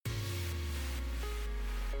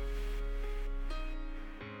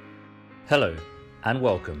Hello, and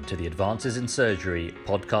welcome to the Advances in Surgery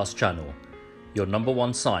podcast channel, your number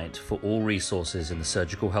one site for all resources in the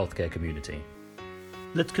surgical healthcare community.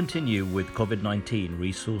 Let's continue with COVID-19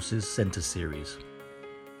 Resources Center Series.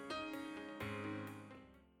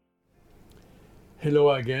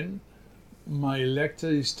 Hello again. My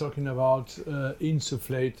lecture is talking about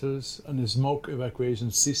insufflators and smoke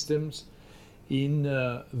evacuation systems in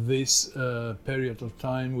this period of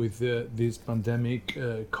time with this pandemic,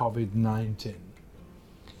 COVID-19.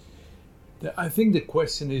 I think the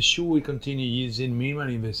question is, should we continue using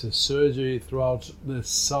minimally invasive surgery throughout the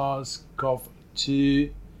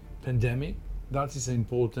SARS-CoV-2 pandemic? That is an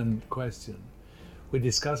important question. We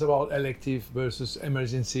discuss about elective versus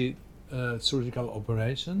emergency surgical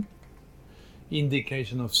operation,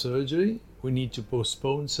 indication of surgery. We need to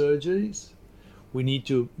postpone surgeries. We need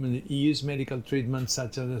to use medical treatments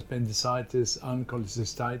such as appendicitis and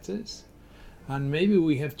cholecystitis. And maybe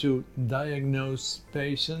we have to diagnose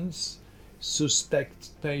patients, suspect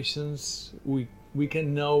patients. We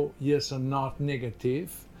can know yes or not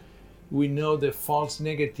negative. We know the false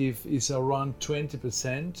negative is around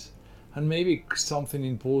 20%. And maybe something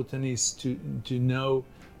important is to know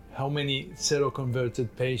how many seroconverted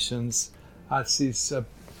patients, as is a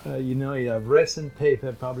recent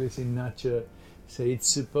paper published in Nature. So it's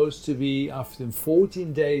supposed to be after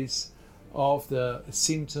 14 days of the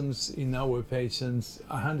symptoms in our patients,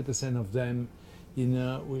 100% of them,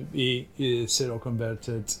 will be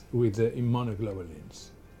seroconverted with the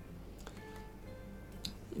immunoglobulins.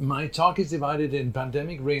 My talk is divided in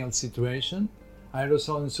pandemic real situation,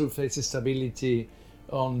 aerosol and surface stability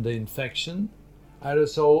on the infection,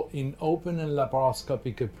 aerosol in open and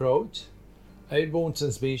laparoscopic approach, airborne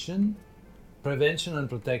transmission, prevention and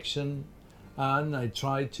protection, and I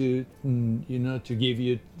try to give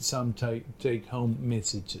you some take-home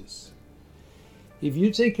messages. If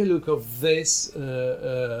you take a look of this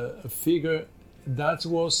figure, that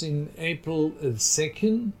was in April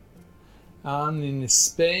 2nd, and in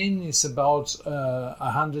Spain it's about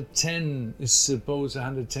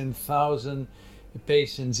 110,000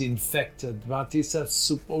 patients infected, but it's a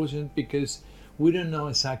supposition because we don't know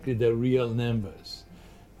exactly the real numbers.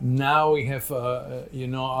 Now we have,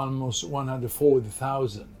 almost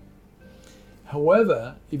 140,000.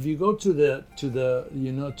 However, if you go to the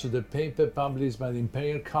paper published by the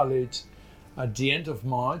Imperial College at the end of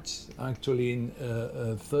March, actually in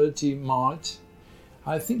 30 March,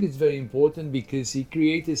 I think it's very important because he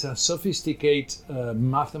created a sophisticated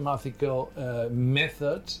mathematical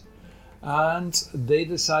method, and they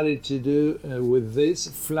decided to do with these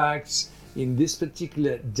flags in these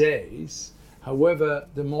particular days. However,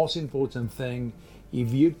 the most important thing,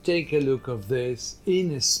 if you take a look of this,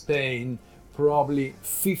 in Spain, probably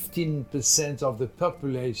 15% of the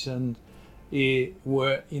population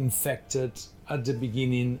were infected at the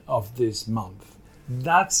beginning of this month.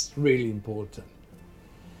 That's really important.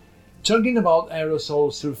 Talking about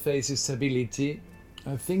aerosol surface stability,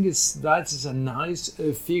 I think that is a nice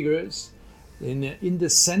figures. In the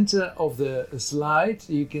center of the slide,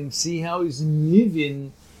 you can see how it's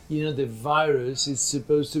moving. The virus is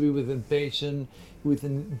supposed to be with a patient with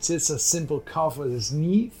just a simple cough or a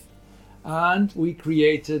sneeze, and we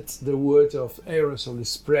created the word of aerosol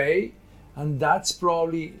spray, and that's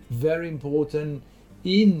probably very important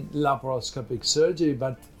in laparoscopic surgery,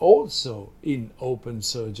 but also in open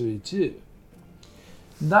surgery too.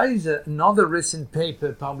 That is another recent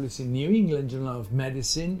paper published in New England Journal of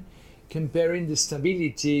Medicine, comparing the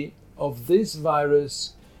stability of this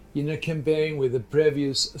virus, comparing with the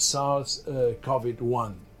previous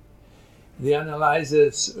SARS-CoV-1. They analyze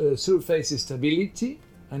surface stability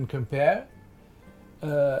and compare,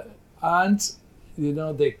 and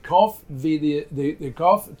the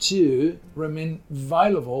CoV-2 remain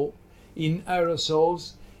viable in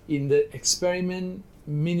aerosols in the experiment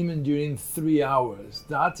minimum during 3 hours.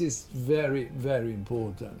 That is very, very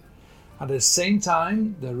important. At the same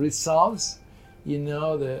time, the results,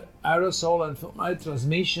 the aerosol and thermite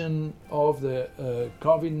transmission of the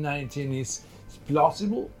COVID-19 is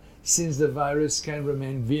plausible, since the virus can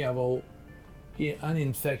remain viable in an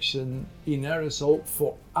infection in aerosol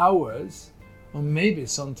for hours, or maybe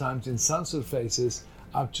sometimes in some surfaces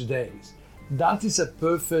up to days. That is a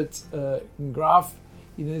perfect graph.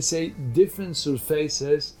 Say different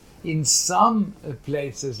surfaces in some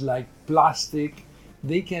places like plastic,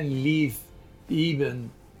 they can live even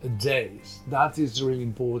days. That is really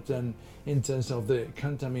important in terms of the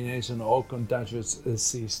contamination or contagious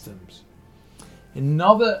systems.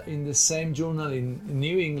 Another in the same journal in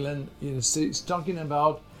New England is talking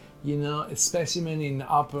about a specimen in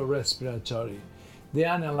upper respiratory. They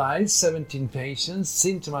analyzed 17 patients,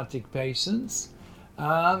 symptomatic patients,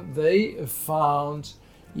 and they found,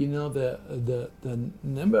 the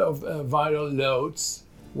number of viral loads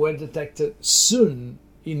were detected soon,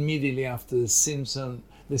 immediately after the symptom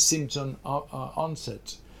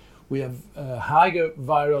onset. We have higher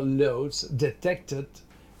viral loads detected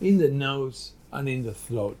in the nose and in the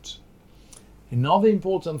throat. Another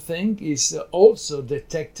important thing is also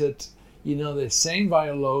detected, the same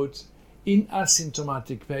viral load in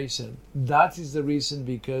asymptomatic patients. That is the reason,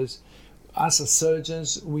 because as a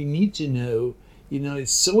surgeons, we need to know,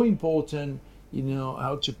 it's so important,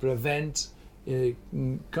 how to prevent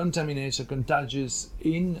contamination, contagious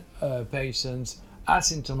in patients,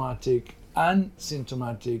 asymptomatic and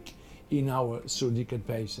symptomatic in our surgical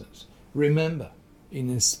patients. Remember,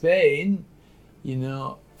 in Spain,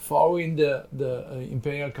 following the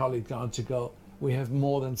Imperial College article, we have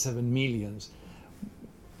more than 7 million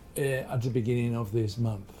at the beginning of this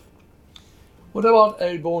month. What about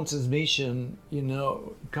airborne transmission?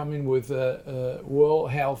 Coming with the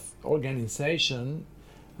World Health Organization,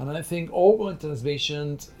 and I think airborne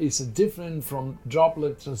transmission is different from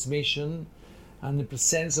droplet transmission, and the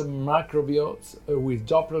presence of microbes with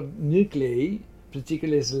droplet nuclei,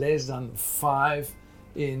 particularly less than 5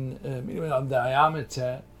 in millimeter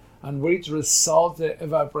diameter, and which result the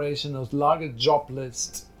evaporation of larger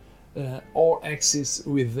droplets or exist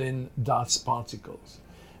within dust particles.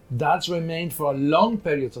 That's remained for a long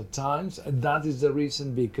period of time, and that is the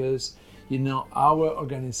reason because our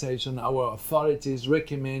organization, our authorities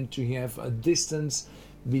recommend to have a distance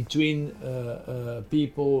between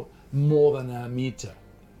people more than a meter.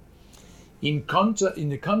 In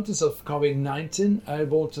the context of COVID-19,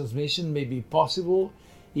 airborne transmission may be possible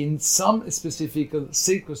in some specific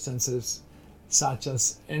circumstances, such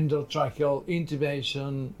as endotracheal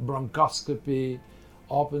intubation, bronchoscopy,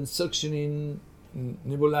 open suctioning,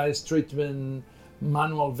 nebulized treatment,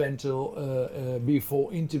 manual ventil before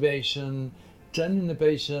intubation, turning the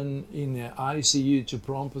patient in the ICU to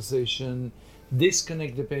prone position,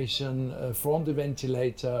 disconnect the patient from the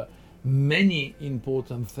ventilator, many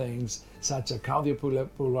important things such as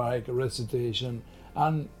cardiopulmonary resuscitation.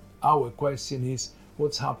 And our question is,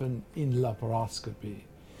 what's happened in laparoscopy?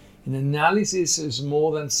 In analysis is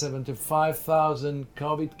more than 75,000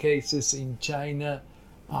 COVID cases in China.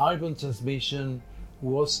 Airborne transmission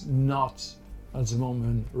was not at the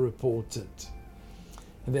moment reported.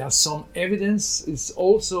 And there are some evidence. It's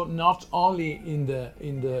also not only in the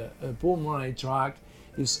pulmonary tract,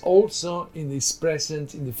 it's also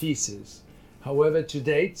present in the feces. However, to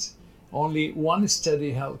date, only one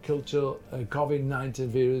study held culture COVID-19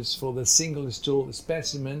 virus for the single stool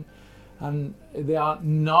specimen, and there are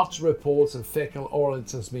not reports of fecal oral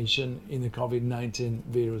transmission in the COVID-19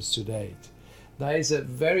 virus to date. There is a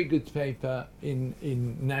very good paper in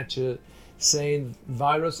Nature saying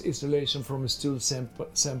virus isolation from stool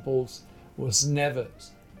samples was never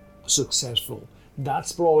successful.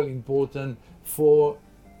 That's probably important for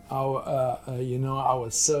our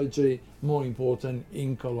surgery, more important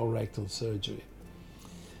in colorectal surgery.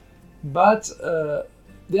 But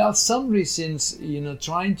there are some reasons,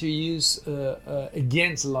 trying to use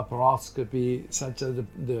against laparoscopy, such as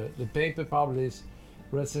the paper published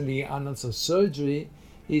recently, Annals of Surgery,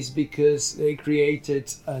 is because they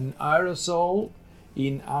created an aerosol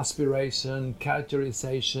in aspiration,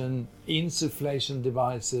 cauterization, insufflation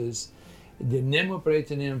devices, the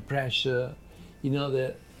pneumoperitoneum pressure,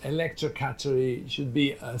 the electrocautery should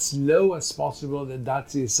be as low as possible.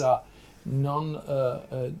 That is a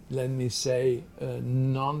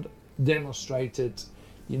non-demonstrated,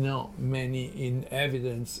 many in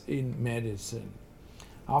evidence in medicine.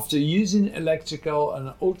 After using electrical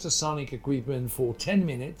and ultrasonic equipment for 10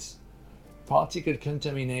 minutes, particle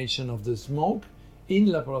contamination of the smoke in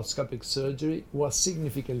laparoscopic surgery was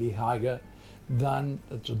significantly higher than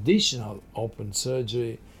a traditional open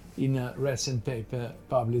surgery in a recent paper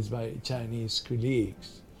published by Chinese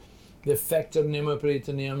colleagues. The effect of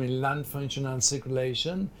pneumoperitoneum in lung functional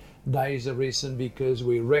circulation, that is a reason because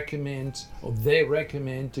they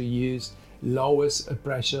recommend to use lowest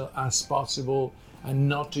pressure as possible and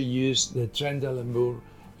not to use the Trendelenburg,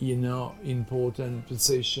 important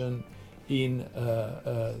position in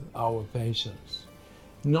our patients.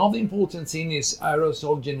 Another important thing is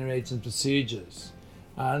aerosol generated procedures.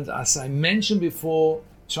 And as I mentioned before,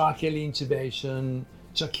 tracheal intubation,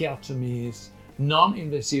 tracheotomies,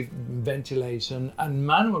 non-invasive ventilation and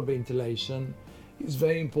manual ventilation is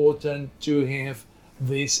very important to have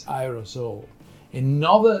this aerosol. And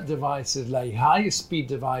other devices like high-speed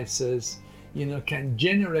devices, can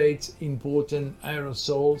generate important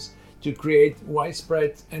aerosols to create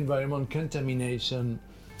widespread environment contamination,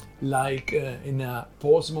 like in a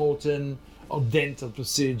post-mortem or dental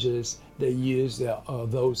procedures. They use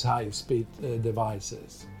those high-speed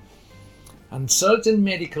devices. And certain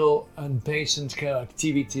medical and patient care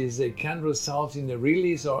activities, they can result in the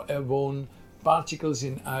release of airborne particles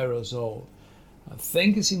in aerosol. I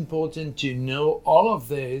think it's important to know all of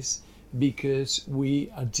this, because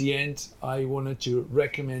at the end, I wanted to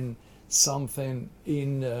recommend something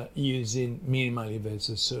in using minimally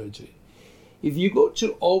invasive surgery. If you go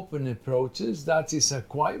to Open Approaches, that is a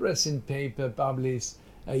quite recent paper published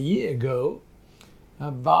a year ago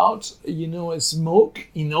about, smoke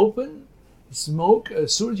in open,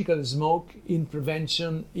 surgical smoke in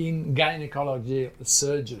prevention in gynecology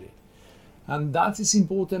surgery. And that is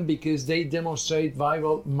important because they demonstrate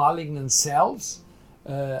viral malignant cells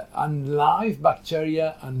and live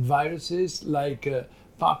bacteria and viruses like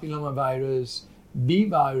papillomavirus, B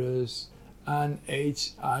virus, and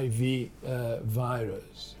HIV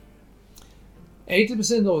virus.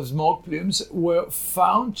 80% of smoke plumes were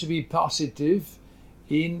found to be positive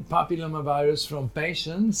in papillomavirus from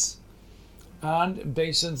patients, and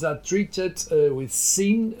patients that treated with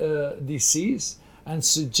SIN disease, and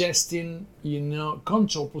suggesting,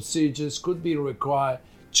 control procedures could be required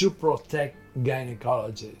to protect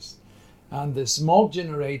gynecologists. And the smoke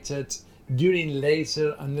generated during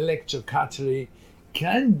laser and electrocautery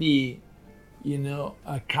can be,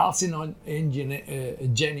 a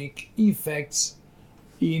carcinogenic effects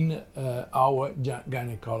in our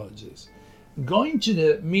gynecologists. Going to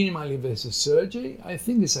the minimally invasive surgery, I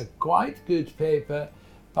think it's a quite good paper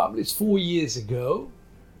published 4 years ago,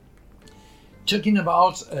 talking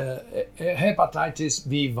about hepatitis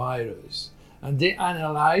B virus. And they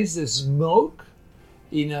analyzed the smoke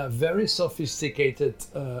in a very sophisticated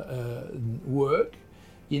work,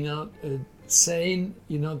 saying,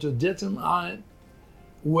 to determine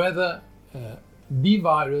whether B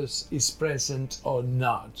virus is present or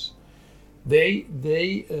not. Their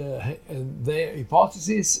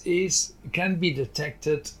hypothesis is can be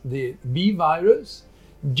detected the B virus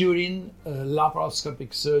during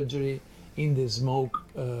laparoscopic surgery in the smoke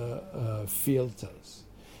filters.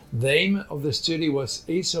 The aim of the study was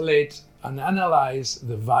isolate and analyze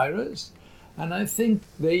the virus, and I think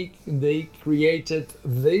they created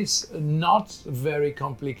this not very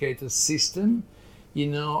complicated system,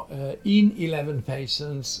 in 11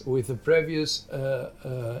 patients with a previous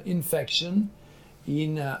infection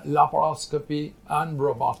in laparoscopy and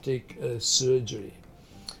robotic surgery.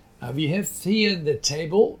 We have here the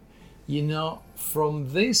table,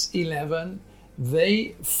 from this 11,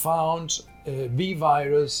 they found B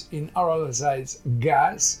virus in aerosolized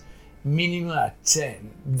gas minimum at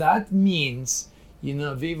 10. That means,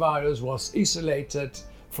 V virus was isolated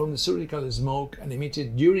from the surgical smoke and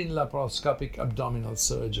emitted during laparoscopic abdominal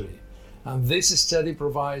surgery. And this study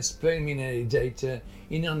provides preliminary data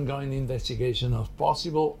in ongoing investigation of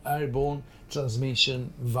possible airborne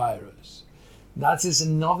transmission virus. That is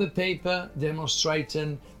another paper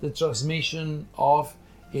demonstrating the transmission of,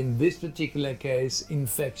 in this particular case,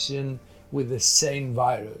 infection with the same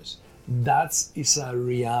virus. That is a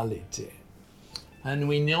reality. And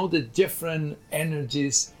we know that different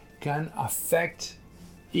energies can affect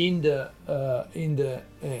in the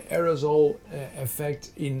aerosol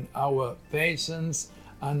effect in our patients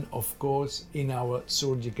and of course in our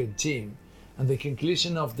surgical team. And the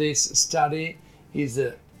conclusion of this study is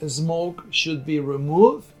that smoke should be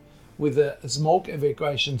removed with a smoke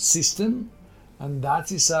evacuation system, and that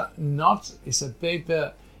is a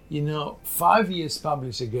paper 5 years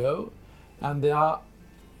published ago, and they are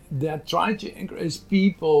trying to encourage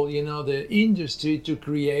people, the industry, to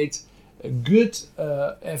create a good,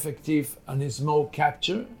 effective and smoke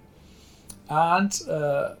capture. And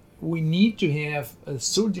we need to have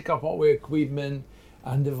surgical power equipment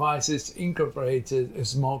and devices incorporated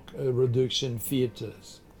smoke reduction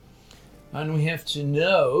filters. And we have to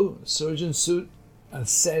know, surgeons should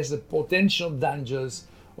assess the potential dangers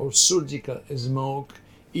of surgical smoke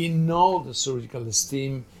in all the surgical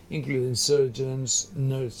team, including surgeons,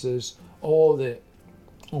 nurses, all the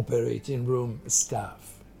operating room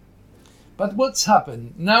staff. But what's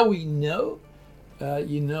happened? Now we know,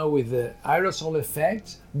 with the aerosol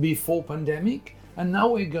effect before pandemic, and now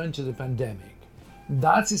we're going to the pandemic.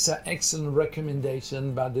 That is an excellent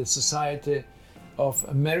recommendation by the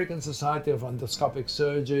American Society of Endoscopic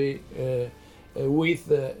Surgery with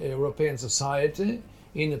the European Society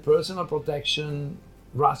in the personal protection,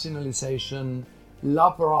 rationalization,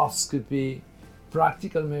 laparoscopy,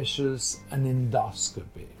 practical measures, and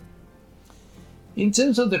endoscopy. In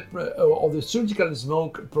terms of the surgical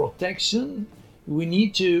smoke protection, We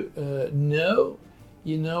need to know,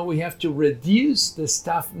 we have to reduce the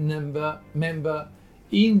staff member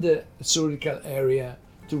in the surgical area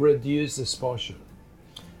to reduce the exposure.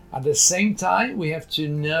 At the same time, we have to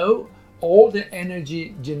know all the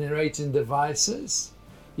energy generating devices,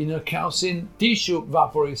 causing tissue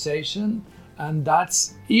vaporization, and that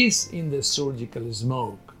is in the surgical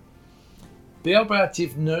smoke. The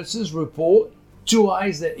operative nurses report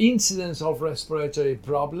twice the incidence of respiratory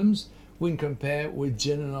problems when compared with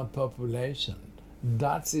general population.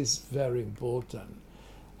 That is very important.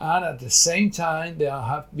 And at the same time, there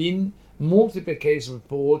have been multiple case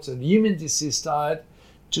reports of human disease tied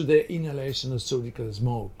to the inhalation of surgical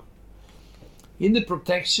smoke. In the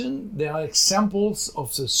protection, there are examples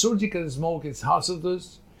of the surgical smoke is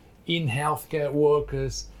hazardous in healthcare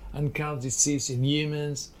workers and cause disease in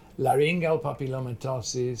humans, laryngeal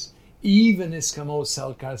papillomatosis, even Eskimo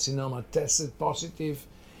cell carcinoma tested positive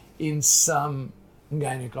in some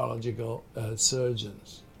gynecological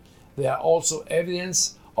surgeons. There are also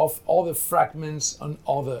evidence of other fragments on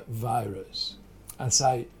other viruses, as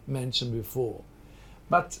I mentioned before.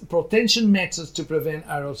 But protection methods to prevent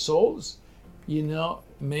aerosols,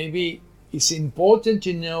 maybe it's important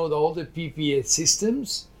to know that all the PPE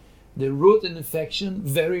systems, the route and infection,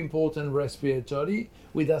 very important respiratory,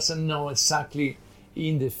 we doesn't know exactly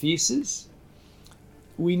in the feces.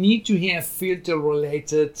 We need to have filter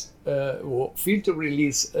related or filter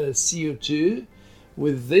release CO2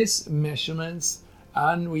 with these measurements,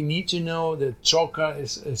 and we need to know the choker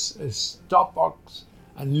is top box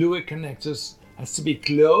and lumen connectors has to be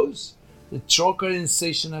closed. The choker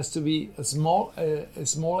incision has to be as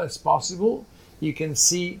small as possible. You can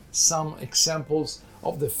see some examples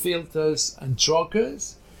of the filters and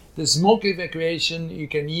chokers. The smoke evacuation you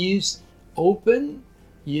can use open,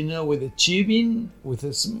 with a tubing, with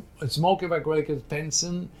a smoke evacuated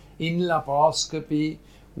Penson, in laparoscopy,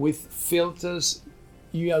 with filters,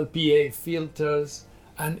 ULPA filters,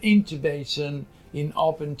 and intubation in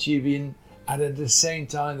open tubing. And at the same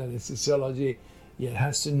time, that anesthesiology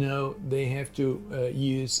has to know they have to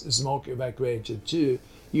use smoke evacuator too.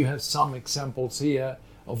 You have some examples here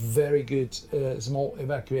of very good smoke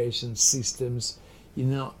evacuation systems,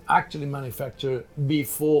 actually manufactured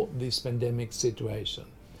before this pandemic situation.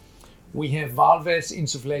 We have valveless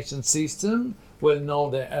insufflation system, well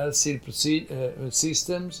known the LC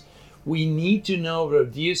systems. We need to know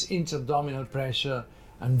reduce intra-abdominal pressure,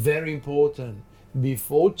 and very important,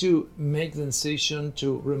 before to make the incision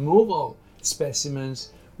to removal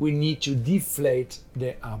specimens, we need to deflate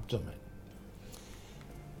the abdomen.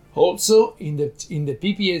 Also, in the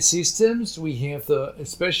PPE systems, we have the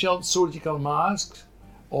special surgical masks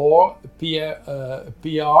or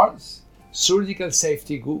PRs, surgical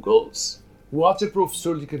safety goggles, waterproof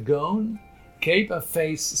surgical gown, CAPA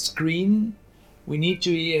face screen. We need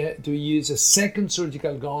to use a second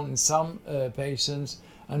surgical gown in some patients,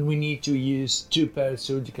 and we need to use 2 pairs of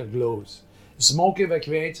surgical gloves. Smoke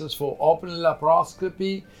evacuators for open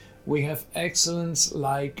laparoscopy. We have excellence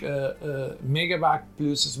like Megabac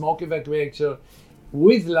plus smoke evacuator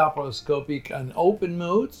with laparoscopic and open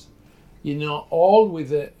modes, all with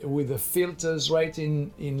the filters right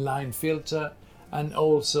in line filter and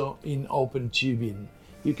also in open tubing.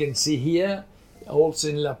 You can see here also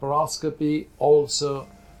in laparoscopy, also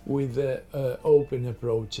with the open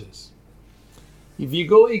approaches. If you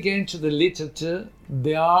go again to the literature,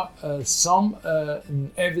 there are some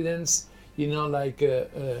evidence, like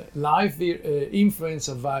live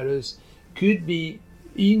influenza virus could be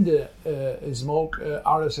in the smoke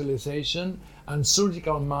aerosolization, and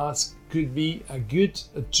surgical mask could be a good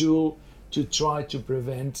tool to try to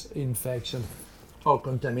prevent infection or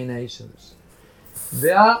contaminations.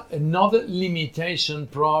 There are another limitation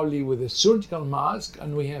probably with the surgical mask,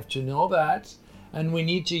 and we have to know that, and we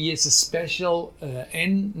need to use a special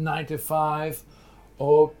N95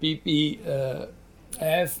 or PPF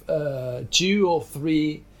 2 or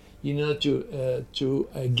 3, to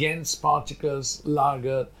against particles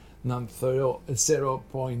larger than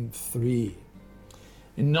 0.3.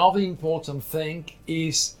 Another important thing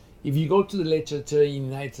is, if you go to the literature in the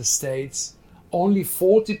United States, only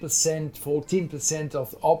 14%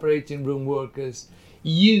 of operating room workers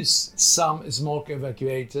use some smoke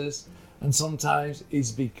evacuators, and sometimes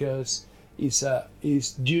it's because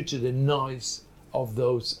it's due to the noise of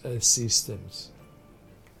those systems.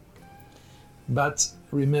 But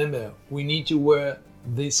remember, we need to wear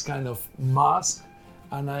this kind of mask,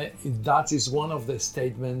 and that is one of the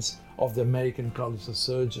statements of the American College of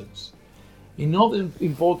Surgeons. Another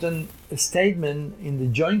important statement in the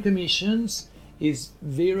Joint Commissions is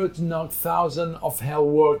 0 to 9,000 of health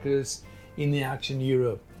workers in the Action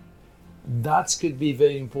Europe. That could be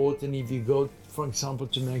very important if you go, for example,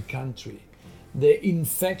 to my country. The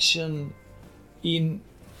infection in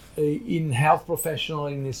health professional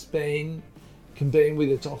in Spain, comparing with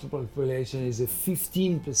the total population, is a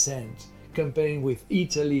 15%, comparing with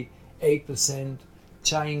Italy 8%,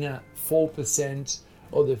 China 4%,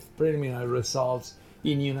 or the preliminary results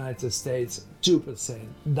in United States 2%.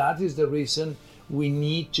 That is the reason we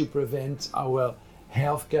need to prevent our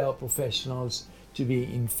healthcare professionals to be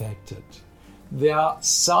infected. There are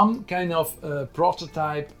some kind of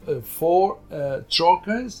prototype for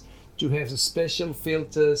trokers to have special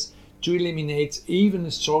filters to eliminate even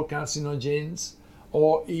stroke carcinogens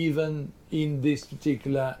or even in this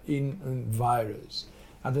particular virus.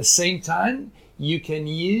 At the same time, you can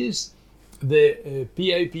use the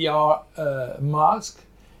PAPR mask.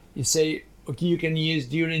 You say, okay, you can use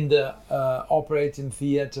during the operating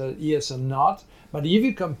theater, yes or not. But if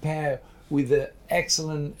you compare with the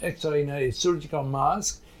excellent, extraordinary surgical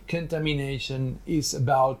mask, contamination is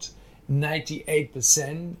about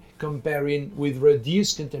 98%, comparing with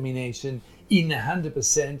reduced contamination in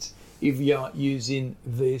 100% if you are using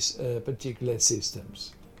these particular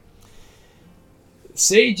systems.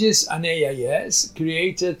 SAGES and AIS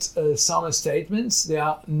created some statements. There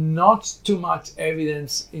are not too much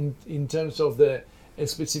evidence in terms of the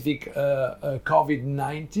specific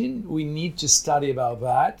COVID-19. We need to study about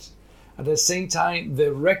that. At the same time, they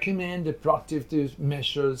recommend the protective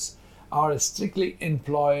measures are strictly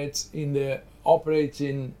employed in the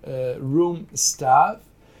operating room staff.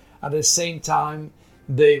 At the same time,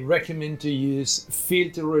 they recommend to use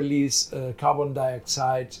filter release carbon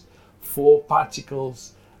dioxide for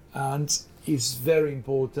particles, and is very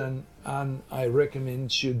important, and I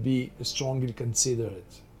recommend should be strongly considered.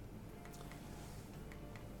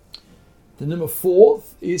 The number 4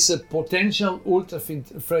 is a potential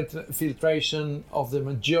ultrafiltration of the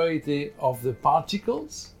majority of the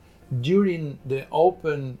particles during the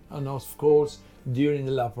open and of course during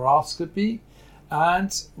the laparoscopy,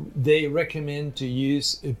 and they recommend to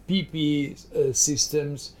use PPE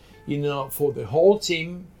systems, for the whole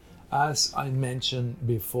team, as I mentioned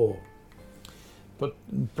before. But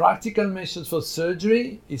practical measures for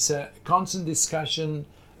surgery is a constant discussion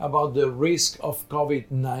about the risk of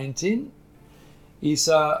COVID-19.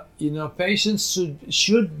 Patients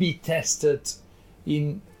should be tested,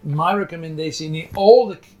 in my recommendation, in all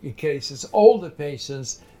the cases, all the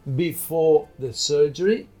patients before the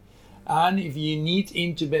surgery. And if you need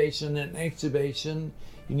intubation and extubation,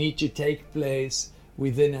 you need to take place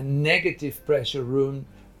within a negative pressure room.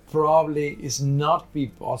 Probably is not be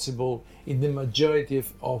possible in the majority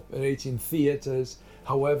of operating theaters.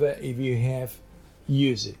 However, if you have,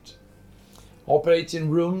 use it. Operating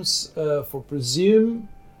rooms for presumed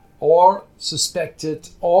or suspected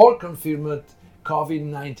or confirmed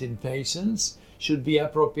COVID-19 patients should be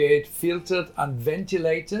appropriate, filtered and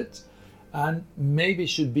ventilated, and maybe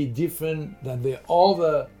should be different than the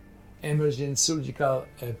other emergent surgical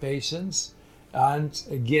patients. And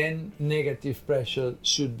again, negative pressure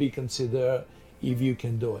should be considered if you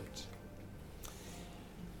can do it.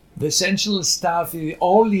 The essential staff,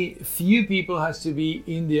 only few people has to be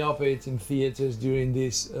in the operating theaters during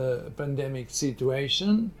this pandemic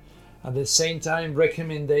situation. At the same time,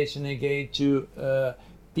 recommendation again to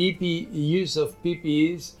use of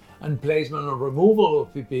PPEs and placement or removal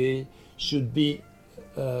of PPE should be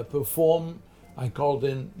performed. I call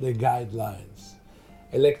them the guidelines.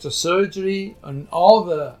 Electrosurgery and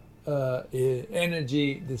other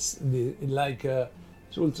energy, like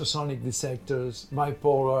ultrasonic dissectors,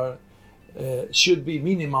 bipolar, should be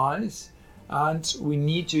minimized, and we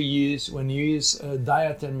need to use, when you use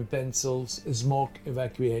diathermy pencils, smoke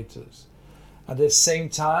evacuators. At the same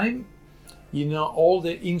time, all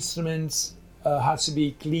the instruments has to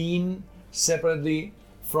be cleaned separately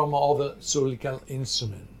from other surgical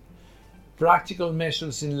instruments. Practical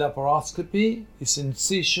measures in laparoscopy is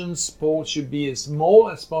incisions, pores should be as small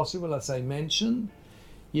as possible, as I mentioned.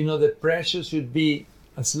 The pressure should be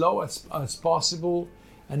as low as possible,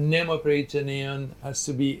 and pneumoperitoneum has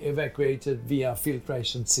to be evacuated via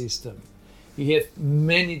filtration system. You have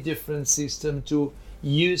many different systems to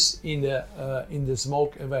use in the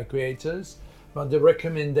smoke evacuators, but the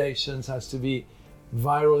recommendations has to be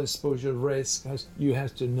viral exposure risk. You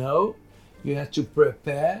have to know, you have to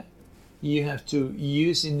prepare. You have to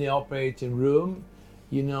use in the operating room,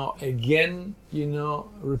 repeating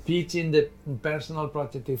the personal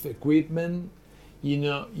protective equipment,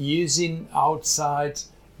 using outside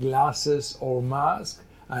glasses or mask,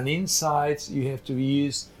 and inside you have to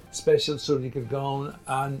use special surgical gown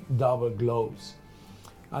and double gloves.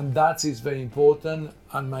 And that is very important.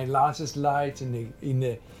 And my last slide in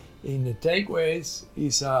In the takeaways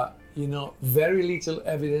is very little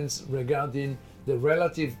evidence regarding the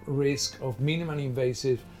relative risk of minimally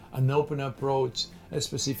invasive and open approach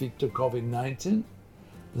specific to COVID-19.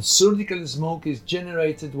 The surgical smoke is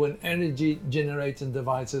generated when energy generating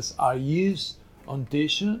devices are used on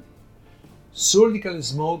tissue. Surgical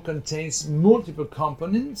smoke contains multiple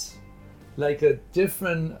components like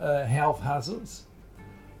different health hazards,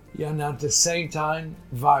 and at the same time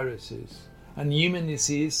viruses. And human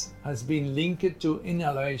disease has been linked to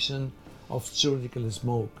inhalation of surgical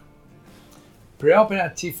smoke.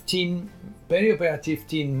 Perioperative team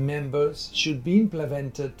members should be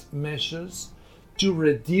implemented measures to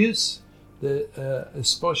reduce the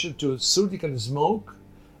exposure to surgical smoke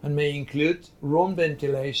and may include room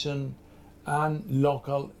ventilation and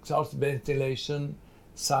local exhaust ventilation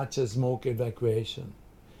such as smoke evacuation.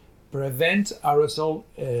 Prevent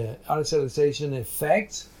aerosolization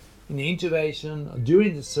effects in intubation or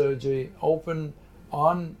during the surgery, open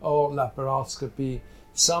on or laparoscopy,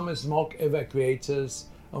 some smoke evacuators,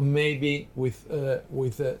 or maybe with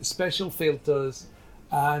special filters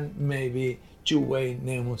and maybe two-way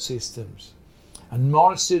pneumo systems. And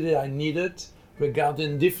more studies are needed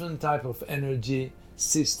regarding different types of energy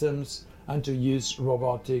systems and to use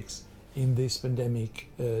robotics in this pandemic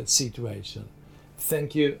situation.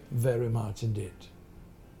 Thank you very much indeed.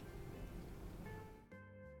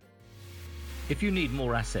 If you need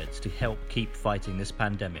more assets to help keep fighting this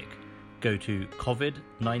pandemic, go to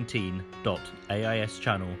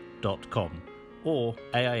covid19.aischannel.com or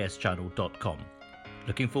aischannel.com.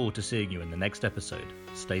 Looking forward to seeing you in the next episode.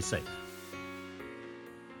 Stay safe.